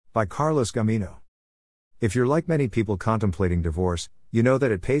By Carlos Gamino. If you're like many people contemplating divorce, you know that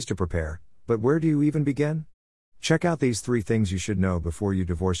it pays to prepare, but where do you even begin? Check out these 3 things you should know before you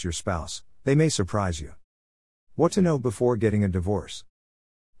divorce your spouse. They may surprise you. What to know before getting a divorce.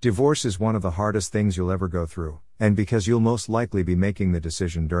 Divorce is one of the hardest things you'll ever go through, and because you'll most likely be making the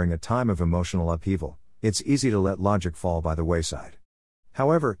decision during a time of emotional upheaval, it's easy to let logic fall by the wayside.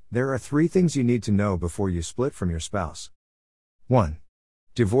 However, there are 3 things you need to know before you split from your spouse. 1.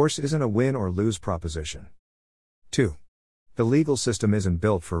 Divorce isn't a win or lose proposition. 2. The legal system isn't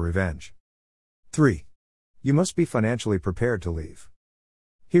built for revenge. 3. You must be financially prepared to leave.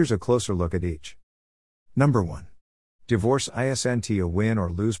 Here's a closer look at each. Number 1. Divorce isn't a win or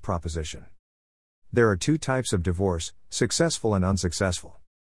lose proposition. There are 2 types of divorce, successful and unsuccessful.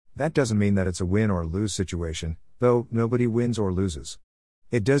 That doesn't mean that it's a win or lose situation, though nobody wins or loses.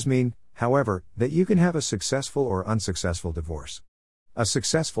 It does mean, however, that you can have a successful or unsuccessful divorce. A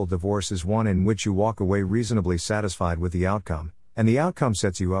successful divorce is one in which you walk away reasonably satisfied with the outcome, and the outcome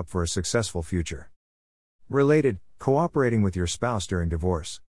sets you up for a successful future. Related, cooperating with your spouse during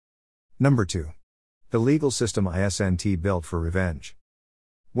divorce. Number 2. The legal system isn't built for revenge.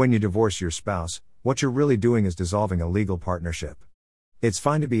 When you divorce your spouse, what you're really doing is dissolving a legal partnership. It's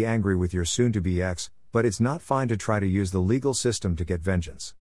fine to be angry with your soon-to-be ex, but it's not fine to try to use the legal system to get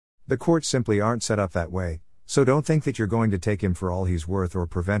vengeance. The courts simply aren't set up that way, so don't think that you're going to take him for all he's worth or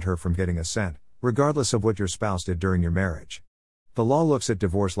prevent her from getting a cent, regardless of what your spouse did during your marriage. The law looks at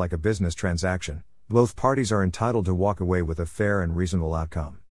divorce like a business transaction. Both parties are entitled to walk away with a fair and reasonable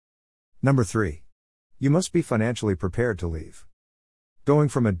outcome. Number 3. You must be financially prepared to leave. Going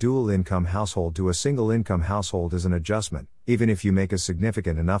from a dual-income household to a single-income household is an adjustment, even if you make a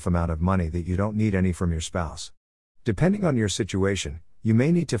significant enough amount of money that you don't need any from your spouse. Depending on your situation, you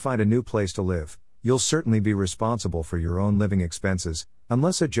may need to find a new place to live. You'll certainly be responsible for your own living expenses,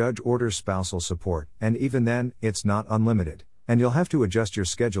 unless a judge orders spousal support, and even then, it's not unlimited, and you'll have to adjust your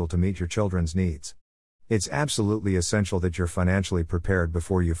schedule to meet your children's needs. It's absolutely essential that you're financially prepared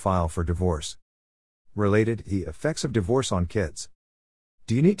before you file for divorce. Related, the effects of divorce on kids.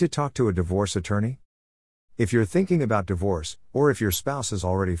 Do you need to talk to a divorce attorney? If you're thinking about divorce, or if your spouse has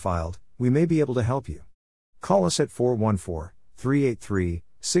already filed, we may be able to help you. Call us at 414-383-6700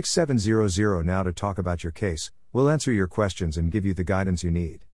 now to talk about your case. We'll answer your questions and give you the guidance you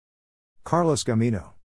need. Carlos Gamino.